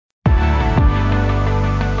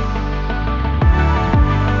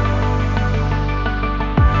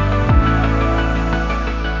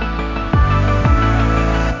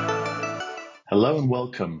and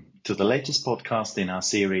welcome to the latest podcast in our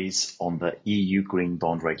series on the EU Green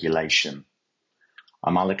Bond Regulation.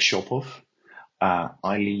 I'm Alex Shopov. I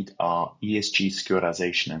lead our ESG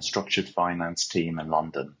securitization and structured finance team in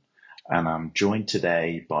London, and I'm joined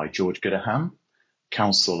today by George Goodaham,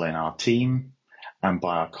 counsel in our team, and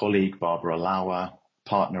by our colleague Barbara Lauer,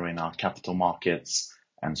 partner in our capital markets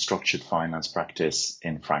and structured finance practice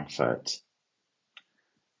in Frankfurt.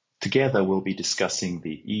 Together, we'll be discussing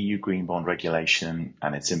the EU Green Bond Regulation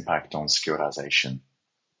and its impact on securitization.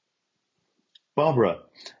 Barbara,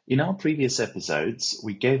 in our previous episodes,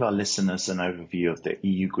 we gave our listeners an overview of the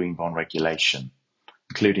EU Green Bond Regulation,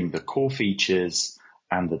 including the core features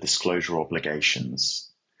and the disclosure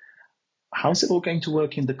obligations. How is it all going to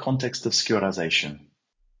work in the context of securitization?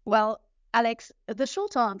 Well, Alex, the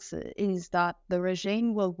short answer is that the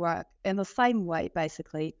regime will work in the same way,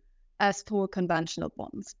 basically, as for conventional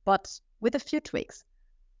bonds, but with a few tweaks.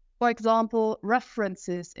 For example,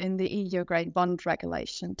 references in the EU Green Bond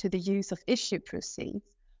Regulation to the use of issue proceeds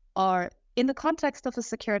are, in the context of a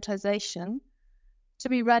securitization, to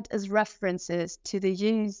be read as references to the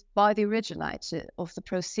use by the originator of the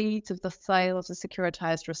proceeds of the sale of the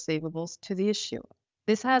securitized receivables to the issuer.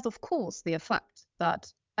 This has, of course, the effect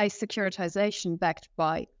that a securitization backed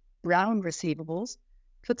by brown receivables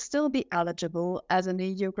could still be eligible as an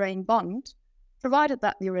EU green bond, provided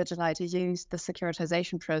that the originator used the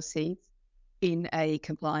securitization proceeds in a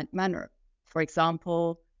compliant manner, for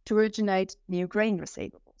example, to originate new green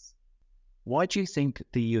receivables. Why do you think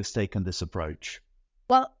the EU has taken this approach?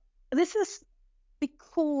 Well, this is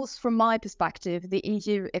because, from my perspective, the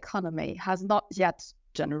EU economy has not yet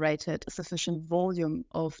generated a sufficient volume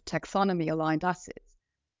of taxonomy-aligned assets.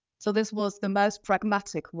 So this was the most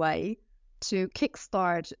pragmatic way to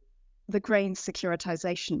kickstart the green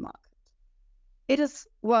securitization market. It is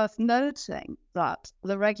worth noting that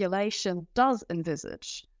the regulation does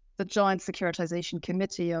envisage the Joint Securitization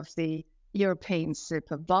Committee of the European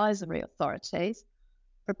Supervisory Authorities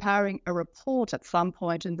preparing a report at some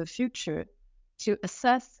point in the future to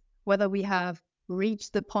assess whether we have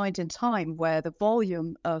reached the point in time where the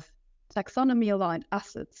volume of taxonomy-aligned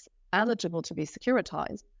assets eligible to be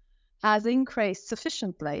securitized has increased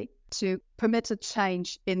sufficiently to permit a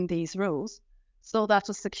change in these rules so that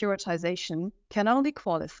a securitization can only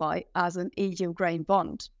qualify as an EU green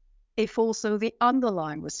bond if also the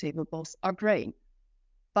underlying receivables are green.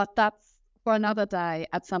 But that's for another day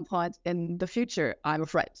at some point in the future, I'm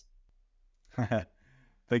afraid.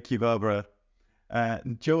 Thank you, Barbara.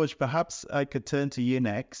 George, perhaps I could turn to you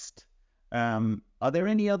next. Are there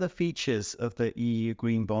any other features of the EU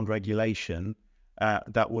Green Bond Regulation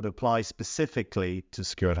that would apply specifically to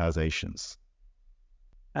securitizations?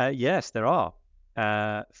 Yes, there are.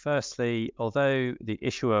 Firstly, although the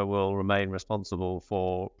issuer will remain responsible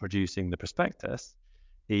for producing the prospectus,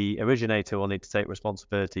 the originator will need to take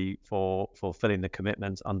responsibility for fulfilling the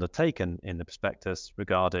commitments undertaken in the prospectus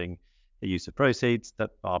regarding the use of proceeds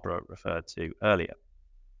that Barbara referred to earlier.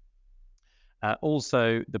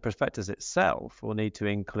 Also, the prospectus itself will need to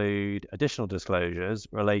include additional disclosures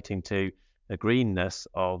relating to the greenness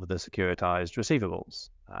of the securitized receivables.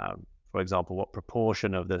 For example, what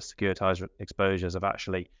proportion of the securitized exposures have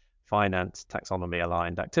actually financed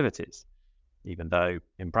taxonomy-aligned activities, even though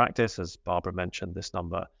in practice, as Barbara mentioned, this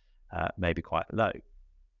number may be quite low.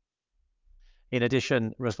 In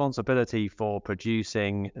addition, responsibility for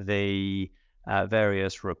producing the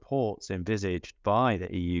various reports envisaged by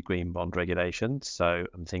the EU Green Bond Regulation, so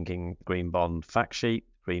I'm thinking Green Bond Fact Sheet,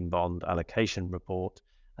 Green Bond Allocation Report,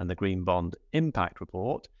 and the Green Bond Impact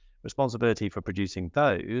Report, responsibility for producing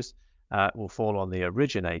those will fall on the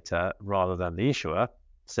originator rather than the issuer,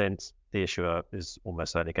 since the issuer is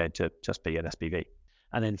almost certainly going to just be an SPV.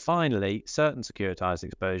 And then finally, certain securitized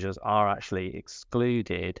exposures are actually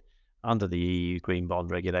excluded under the EU Green Bond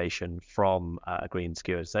Regulation from a green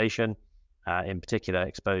securitization, in particular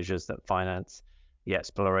exposures that finance the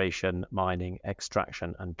exploration, mining,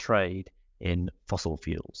 extraction and trade in fossil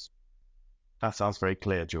fuels. That sounds very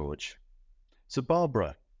clear, George. So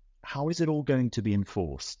Barbara, how is it all going to be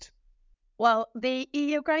enforced? Well, the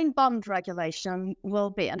EU Green Bond Regulation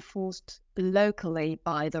will be enforced locally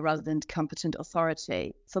by the resident competent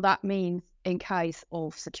authority. So that means in case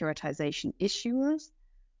of securitization issuers,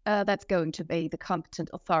 that's going to be the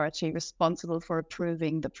competent authority responsible for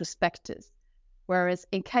approving the prospectus. Whereas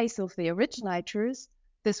in case of the originators,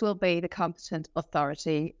 this will be the competent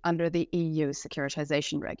authority under the EU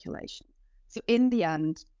Securitization Regulation. So in the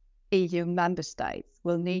end, EU member states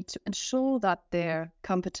will need to ensure that their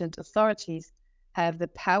competent authorities have the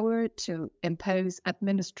power to impose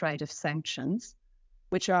administrative sanctions,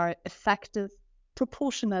 which are effective,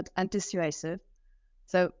 proportionate and dissuasive,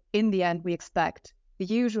 So in the end, we expect the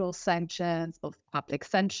usual sanctions of public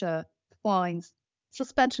censure, fines,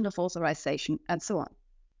 suspension of authorization, and so on.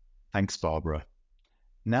 Thanks, Barbara.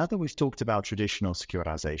 Now that we've talked about traditional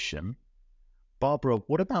securitization, Barbara,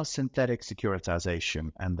 what about synthetic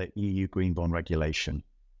securitization and the EU Green Bond Regulation?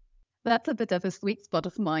 That's a bit of a sweet spot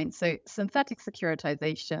of mine. So synthetic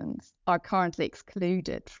securitizations are currently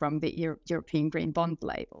excluded from the European Green Bond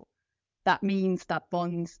label. That means that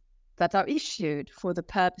bonds that are issued for the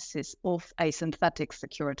purposes of a synthetic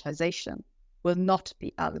securitization will not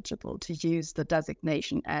be eligible to use the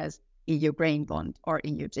designation as EU Green Bond or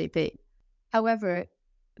EUGB. However,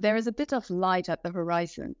 there is a bit of light at the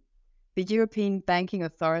horizon. The European Banking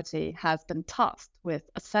Authority has been tasked with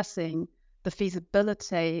assessing the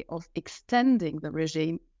feasibility of extending the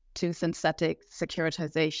regime to synthetic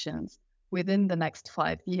securitizations within the next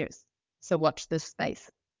 5 years. So watch this space.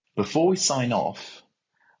 Before we sign off,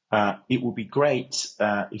 it would be great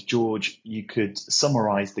if, George, you could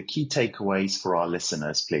summarize the key takeaways for our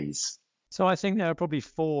listeners, please. So I think there are probably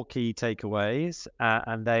 4 key takeaways,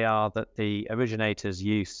 and they are that the originator's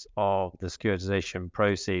use of the securitization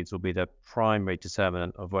proceeds will be the primary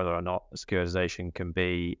determinant of whether or not a securitization can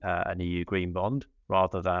be an EU green bond,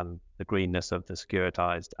 rather than the greenness of the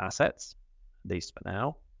securitized assets, at least for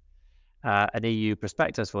now. An EU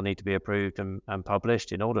prospectus will need to be approved and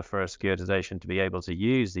published in order for a securitization to be able to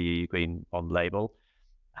use the EU green bond label,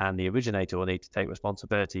 and the originator will need to take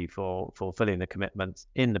responsibility for fulfilling the commitments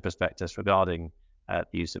in the prospectus regarding the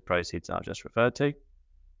use of proceeds I've just referred to.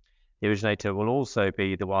 The originator will also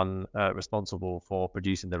be the one responsible for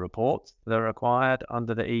producing the reports that are required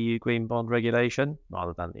under the EU Green Bond Regulation,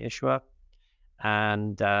 rather than the issuer.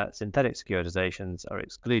 And synthetic securitizations are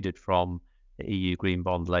excluded from the EU Green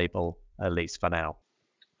Bond label, at least for now.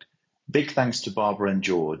 Big thanks to Barbara and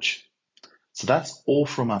George. So that's all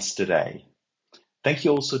from us today. Thank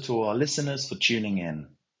you also to our listeners for tuning in.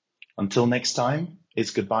 Until next time,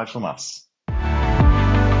 it's goodbye from us.